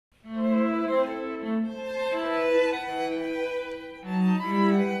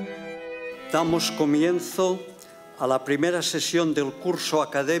Damos comienzo a la primera sesión del curso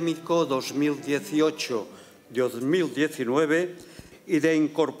académico 2018-2019 y de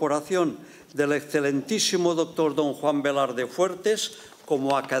incorporación del excelentísimo doctor don Juan Velarde Fuertes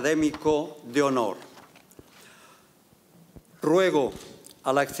como académico de honor. Ruego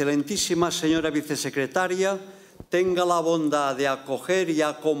a la excelentísima señora vicesecretaria tenga la bondad de acoger y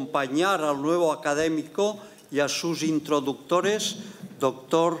acompañar al nuevo académico y a sus introductores,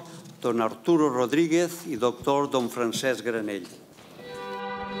 doctor don Arturo Rodríguez y doctor don Francesc Granell.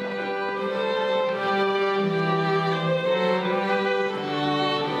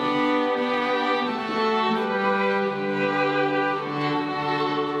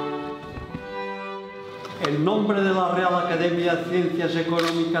 En nombre de la Real Academia de Ciencias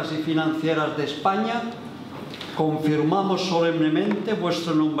Económicas y Financieras de España, confirmamos solemnemente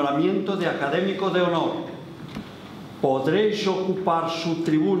vuestro nombramiento de Académico de Honor. Podréis ocupar su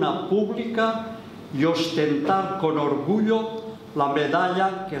tribuna pública y ostentar con orgullo la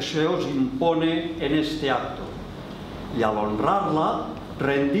medalla que se os impone en este acto. Y al honrarla,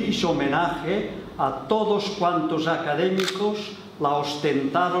 rendís homenaje a todos cuantos académicos la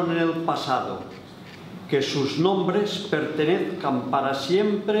ostentaron en el pasado. Que sus nombres pertenezcan para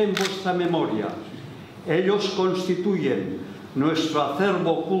siempre en vuestra memoria. Ellos constituyen nuestro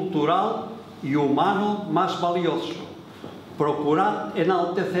acervo cultural y humano más valioso. Procurad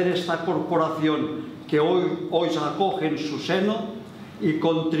enaltecer esta corporación que hoy os acoge en su seno y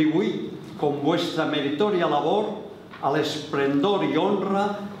contribuid con vuestra meritoria labor al esplendor y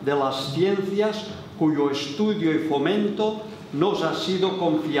honra de las ciencias cuyo estudio y fomento nos ha sido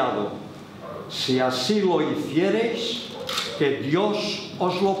confiado. Si así lo hiciereis, que Dios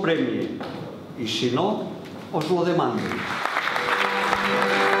os lo premie, y si no, os lo demande.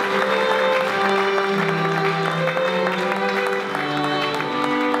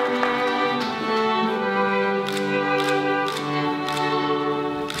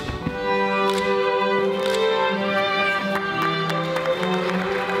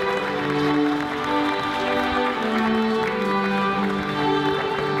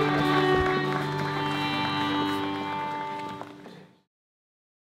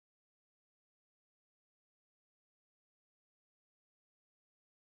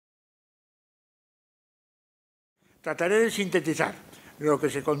 Trataré de sintetizar lo que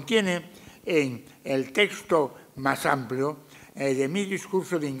se contiene en el texto más amplio de mi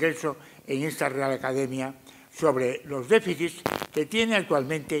discurso de ingreso en esta Real Academia sobre los déficits que tiene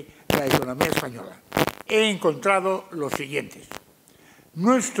actualmente la economía española. He encontrado los siguientes.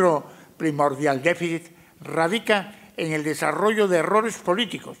 Nuestro primordial déficit radica en el desarrollo de errores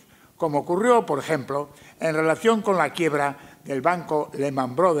políticos, como ocurrió, por ejemplo, en relación con la quiebra del banco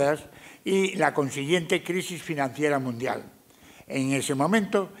Lehman Brothers y la consiguiente crisis financiera mundial. En ese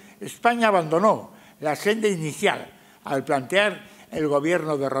momento, España abandonó la senda inicial al plantear el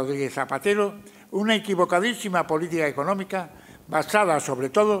gobierno de Rodríguez Zapatero una equivocadísima política económica basada, sobre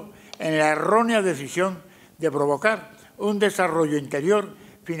todo, en la errónea decisión de provocar un desarrollo interior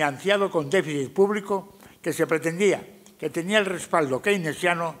financiado con déficit público que se pretendía que tenía el respaldo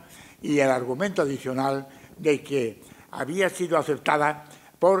keynesiano y el argumento adicional de que había sido aceptada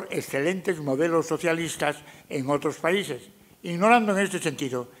por excelentes modelos socialistas en otros países, ignorando en este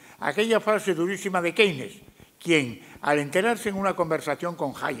sentido aquella frase durísima de Keynes, quien, al enterarse en una conversación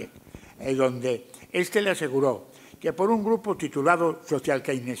con Hayek, donde éste le aseguró que por un grupo titulado social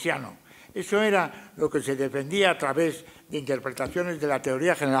keynesiano, eso era lo que se defendía a través de interpretaciones de la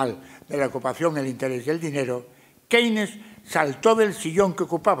teoría general de la ocupación, el interés y el dinero, Keynes saltó del sillón que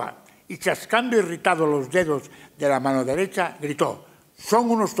ocupaba y, chascando irritado los dedos de la mano derecha, gritó: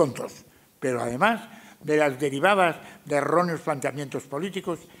 «Son unos tontos», pero además de las derivadas de erróneos planteamientos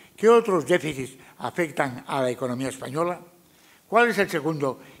políticos, ¿qué otros déficits afectan a la economía española? ¿Cuál es el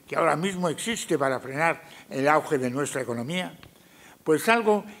segundo que ahora mismo existe para frenar el auge de nuestra economía? Pues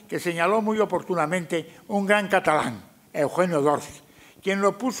algo que señaló muy oportunamente un gran catalán, Eugenio d'Ors, quien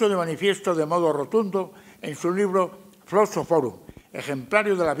lo puso de manifiesto de modo rotundo en su libro Philosophorum,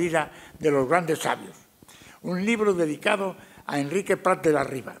 ejemplario de la vida de los grandes sabios, un libro dedicado a Enrique Prat de la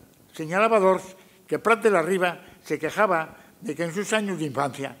Riba. Señalaba d'Ors que Prat de la Riba se quejaba de que en sus años de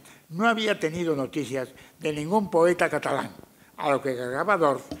infancia no había tenido noticias de ningún poeta catalán, a lo que agregaba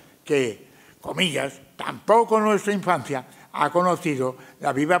d'Ors que, comillas, tampoco en nuestra infancia ha conocido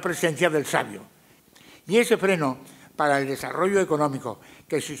la viva presencia del sabio. Y ese freno para el desarrollo económico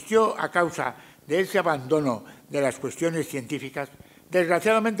que existió a causa de ese abandono de las cuestiones científicas,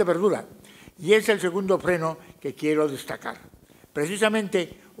 desgraciadamente perdura, y es el segundo freno que quiero destacar.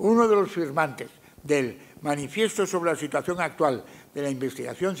 Precisamente uno de los firmantes del Manifiesto sobre la situación actual de la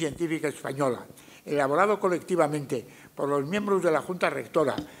investigación científica española, elaborado colectivamente por los miembros de la Junta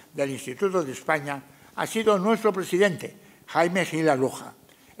Rectora del Instituto de España, ha sido nuestro presidente, Jaime Gil Aluja.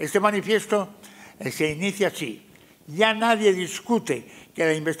 Este manifiesto se inicia así: ya nadie discute que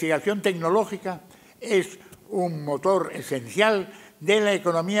la investigación tecnológica es un motor esencial de la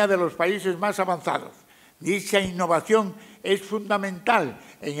economía de los países más avanzados. Dicha innovación es fundamental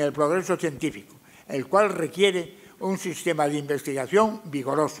en el progreso científico, el cual requiere un sistema de investigación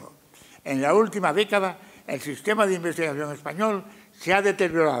vigoroso. En la última década, el sistema de investigación español se ha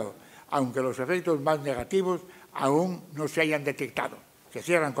deteriorado, aunque los efectos más negativos aún no se hayan detectado. Se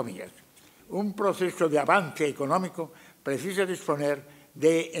cierran comillas. Un proceso de avance económico precisa disponer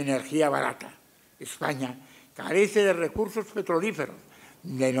de energía barata. España carece de recursos petrolíferos,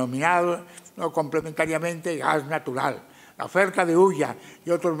 denominado complementariamente gas natural. La oferta de hulla y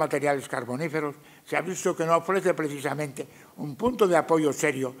otros materiales carboníferos se ha visto que no ofrece precisamente un punto de apoyo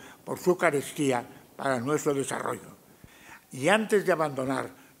serio por su carestía para nuestro desarrollo. Y antes de abandonar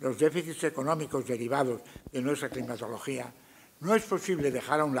los déficits económicos derivados de nuestra climatología, no es posible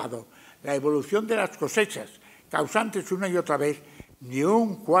dejar a un lado la evolución de las cosechas, causantes una y otra vez de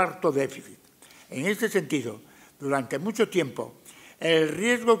un cuarto déficit. En este sentido, durante mucho tiempo, el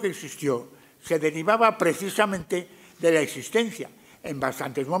riesgo que existió se derivaba precisamente de la existencia, en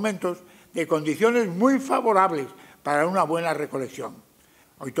bastantes momentos, de condiciones muy favorables para una buena recolección.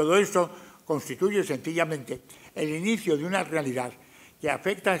 Hoy todo esto constituye sencillamente el inicio de una realidad que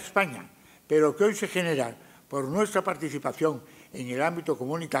afecta a España, pero que hoy se genera por nuestra participación en el ámbito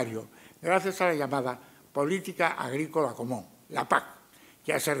comunitario gracias a la llamada Política Agrícola Común, la PAC,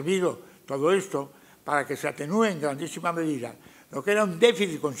 que ha servido todo esto para que se atenúe en grandísima medida lo que era un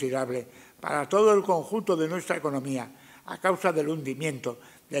déficit considerable para todo el conjunto de nuestra economía a causa del hundimiento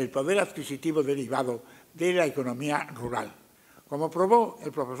del poder adquisitivo derivado de la economía rural. Como probó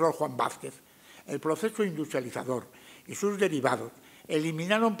el profesor Juan Vázquez, el proceso industrializador y sus derivados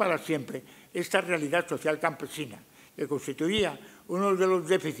eliminaron para siempre esta realidad social campesina, que constituía uno de los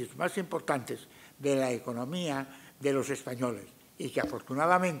déficits más importantes de la economía de los españoles y que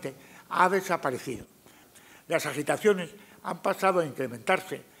afortunadamente ha desaparecido. Las agitaciones han pasado a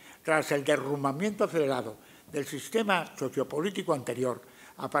incrementarse tras el derrumbamiento acelerado del sistema sociopolítico anterior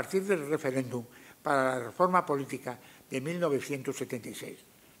a partir del referéndum para la reforma política de 1976.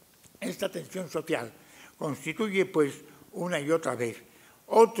 Esta tensión social constituye, pues, una y otra vez,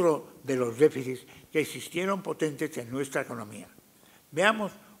 otro de los déficits que existieron potentes en nuestra economía.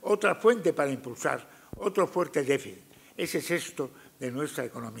 Veamos otra fuente para impulsar otro fuerte déficit, ese sexto de nuestra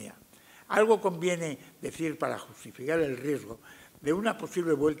economía. Algo conviene decir para justificar el riesgo de una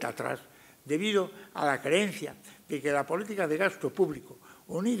posible vuelta atrás debido a la creencia de que la política de gasto público,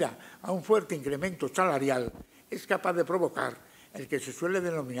 unida a un fuerte incremento salarial, es capaz de provocar el que se suele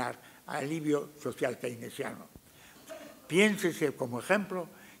denominar alivio social keynesiano. Piénsese como ejemplo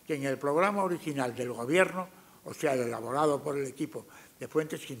que en el programa original del Gobierno, o sea, el elaborado por el equipo de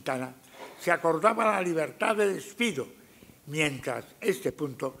Fuentes Quintana, se acordaba la libertad de despido, mientras este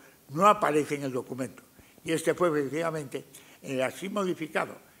punto no aparece en el documento. Y este fue efectivamente el así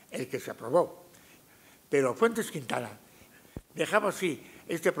modificado, el que se aprobó. Pero Fuentes Quintana dejaba así,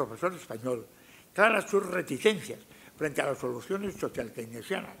 este profesor español, claras sus reticencias frente a las soluciones social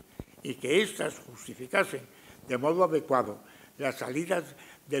keynesianas y que éstas justificasen de modo adecuado las salidas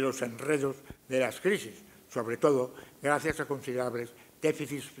de los enredos de las crisis, sobre todo gracias a considerables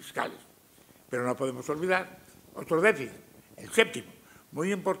déficits fiscales. Pero no podemos olvidar otro déficit, el séptimo,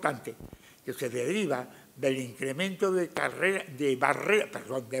 muy importante, que se deriva del incremento de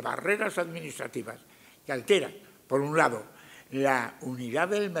barreras administrativas que alteran, por un lado, la unidad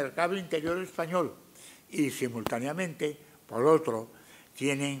del mercado interior español y, simultáneamente, por otro,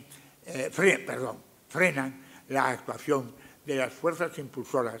 frenan la actuación de las fuerzas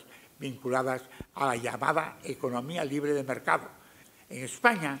impulsoras vinculadas a la llamada economía libre de mercado. En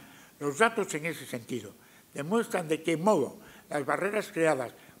España, los datos en ese sentido demuestran de qué modo las barreras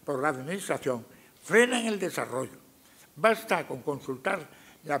creadas por la Administración frenan el desarrollo. Basta con consultar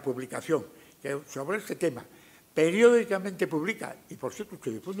la publicación que sobre este tema periódicamente publica, y por cierto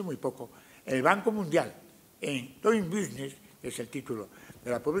se difunde muy poco, el Banco Mundial. En Doing Business, que es el título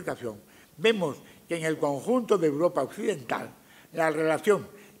de la publicación, vemos que en el conjunto de Europa Occidental la relación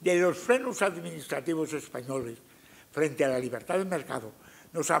de los frenos administrativos españoles frente a la libertad de mercado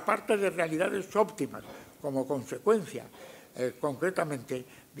nos aparta de realidades óptimas como consecuencia, concretamente,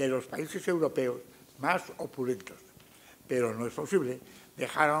 de los países europeos más opulentos. Pero no es posible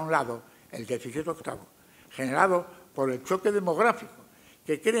dejar a un lado el déficit octavo, generado por el choque demográfico,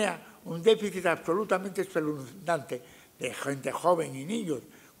 que crea un déficit absolutamente espeluznante de gente joven y niños,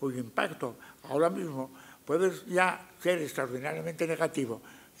 cuyo impacto ahora mismo puede ya ser extraordinariamente negativo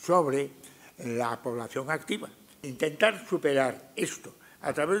sobre la población activa. Intentar superar esto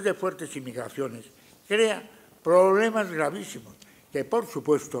a través de fuertes inmigraciones crea problemas gravísimos que, por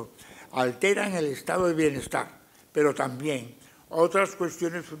supuesto, alteran el estado de bienestar, pero también otras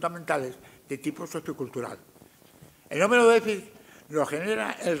cuestiones fundamentales de tipo sociocultural. El número de déficit lo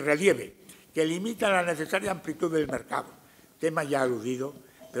genera el relieve, que limita la necesaria amplitud del mercado, tema ya aludido,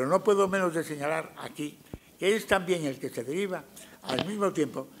 pero no puedo menos de señalar aquí que es también el que se deriva al mismo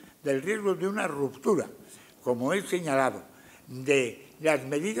tiempo del riesgo de una ruptura, como he señalado, de las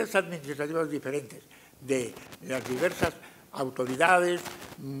medidas administrativas diferentes de las diversas autoridades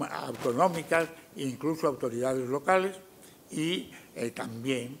autonómicas, incluso autoridades locales, y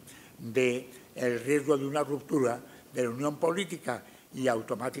también del riesgo de una ruptura de la unión política y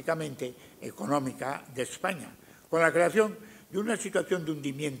automáticamente económica de España, con la creación de una situación de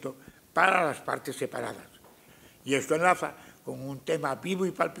hundimiento para las partes separadas. Y esto enlaza con un tema vivo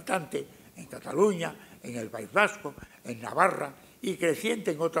y palpitante en Cataluña, en el País Vasco, en Navarra y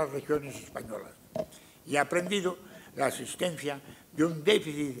creciente en otras regiones españolas. Y he aprendido la existencia de un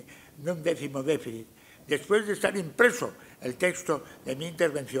décimo déficit. Después de estar impreso el texto de mi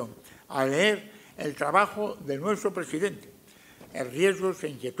intervención, al leer el trabajo de nuestro presidente, riesgos e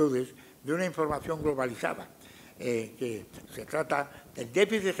inquietudes de una información globalizada, que se trata del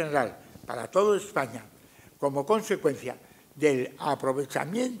déficit general para toda España como consecuencia del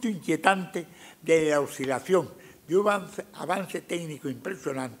aprovechamiento inquietante de la oscilación de un avance técnico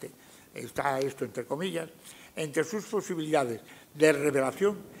impresionante, está esto entre comillas, entre sus posibilidades de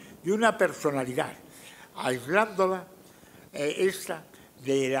revelación de una personalidad, aislándola esta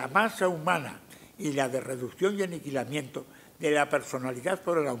de la masa humana y la de reducción y aniquilamiento de la personalidad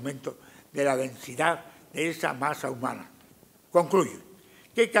por el aumento de la densidad de esa masa humana. Concluyo.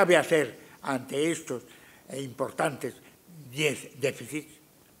 ¿Qué cabe hacer ante estos importantes 10 déficits?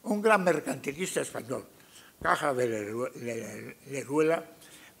 Un gran mercantilista español, Caja de Leruela,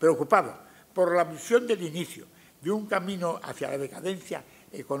 preocupado por la visión del inicio de un camino hacia la decadencia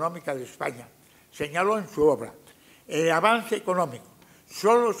económica de España, señaló en su obra: el avance económico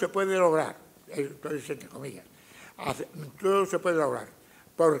solo se puede lograr, entonces entre comillas, solo se puede lograr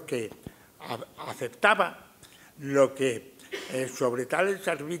porque aceptaba lo que sobre tales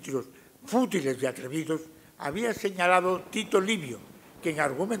arbitrios fútiles y atrevidos había señalado Tito Livio, quien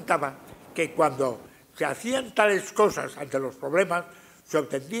argumentaba que cuando se hacían tales cosas ante los problemas se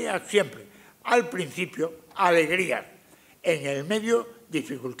obtendría siempre, al principio, alegrías, en el medio,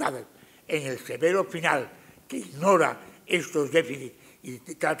 dificultades, en el severo final, que ignora estos déficits y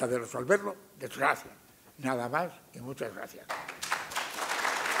trata de resolverlo, desgracia. Nada más y muchas gracias.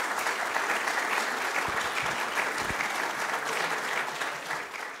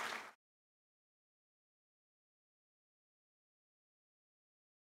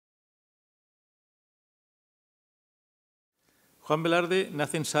 Juan Velarde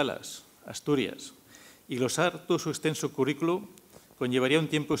nace en Salas, Asturias, y glosar todo su extenso currículo conllevaría un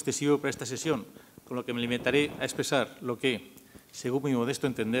tiempo excesivo para esta sesión, con lo que me limitaré a expresar lo que, según mi modesto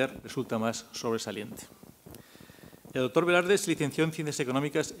entender, resulta más sobresaliente. El doctor Velarde se licenció en Ciencias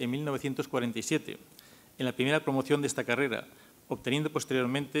Económicas en 1947, en la primera promoción de esta carrera, obteniendo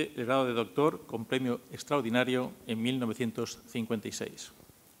posteriormente el grado de doctor con premio extraordinario en 1956.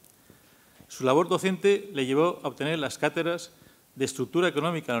 Su labor docente le llevó a obtener las cátedras de Estructura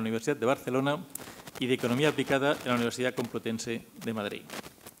Económica en la Universidad de Barcelona y de Economía Aplicada en la Universidad Complutense de Madrid.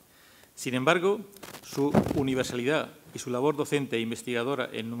 Sin embargo, su universalidad y su labor docente e investigadora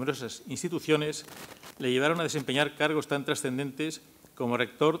en numerosas instituciones le llevaron a desempeñar cargos tan trascendentes como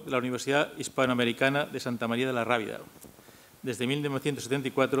rector de la Universidad Hispanoamericana de Santa María de la Rábida, desde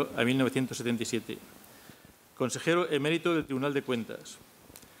 1974 a 1977, consejero emérito del Tribunal de Cuentas,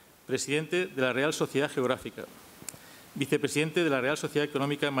 presidente de la Real Sociedad Geográfica, vicepresidente de la Real Sociedad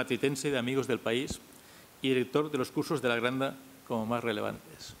Económica Matritense de Amigos del País y director de los cursos de la Granda como más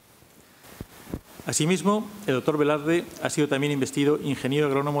relevantes. Asimismo, el doctor Velarde ha sido también investido ingeniero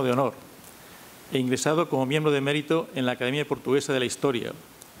agrónomo de honor e ingresado como miembro de mérito en la Academia Portuguesa de la Historia,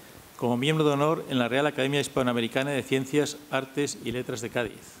 como miembro de honor en la Real Academia Hispanoamericana de Ciencias, Artes y Letras de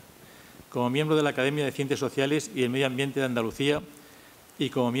Cádiz, como miembro de la Academia de Ciencias Sociales y del Medio Ambiente de Andalucía y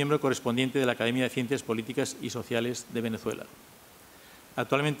como miembro correspondiente de la Academia de Ciencias Políticas y Sociales de Venezuela.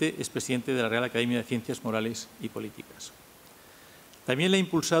 Actualmente es presidente de la Real Academia de Ciencias Morales y Políticas. También le ha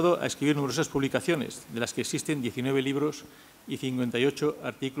impulsado a escribir numerosas publicaciones, de las que existen 19 libros y 58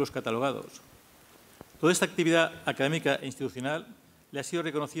 artículos catalogados. Toda esta actividad académica e institucional le ha sido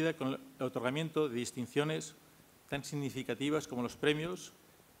reconocida con el otorgamiento de distinciones tan significativas como los premios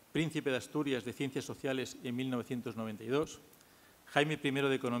Príncipe de Asturias de Ciencias Sociales en 1992, Jaime I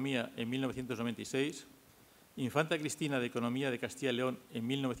de Economía en 1996, Infanta Cristina de Economía de Castilla y León en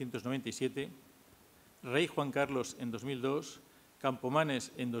 1997, Rey Juan Carlos en 2002,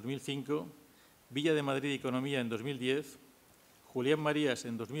 Campomanes en 2005, Villa de Madrid de Economía en 2010, Julián Marías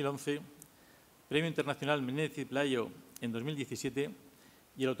en 2011, Premio Internacional Menéndez y Pelayo en 2017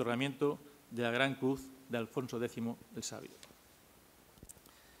 y el otorgamiento de la Gran Cruz de Alfonso X el Sabio.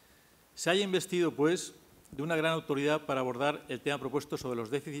 Se haya investido, pues, de una gran autoridad para abordar el tema propuesto sobre los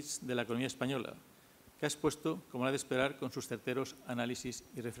déficits de la economía española, que ha expuesto, como era de esperar, con sus certeros análisis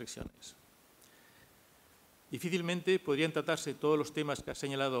y reflexiones. Difícilmente podrían tratarse todos los temas que ha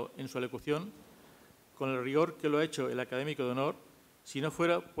señalado en su alocución con el rigor que lo ha hecho el Académico de Honor, si no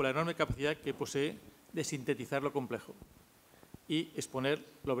fuera por la enorme capacidad que posee de sintetizar lo complejo y exponer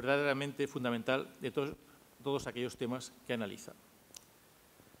lo verdaderamente fundamental de todos aquellos temas que analiza.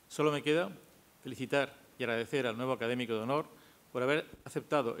 Solo me queda felicitar y agradecer al nuevo Académico de Honor por haber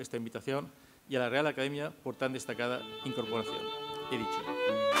aceptado esta invitación y a la Real Academia por tan destacada incorporación. He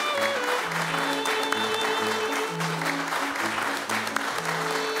dicho.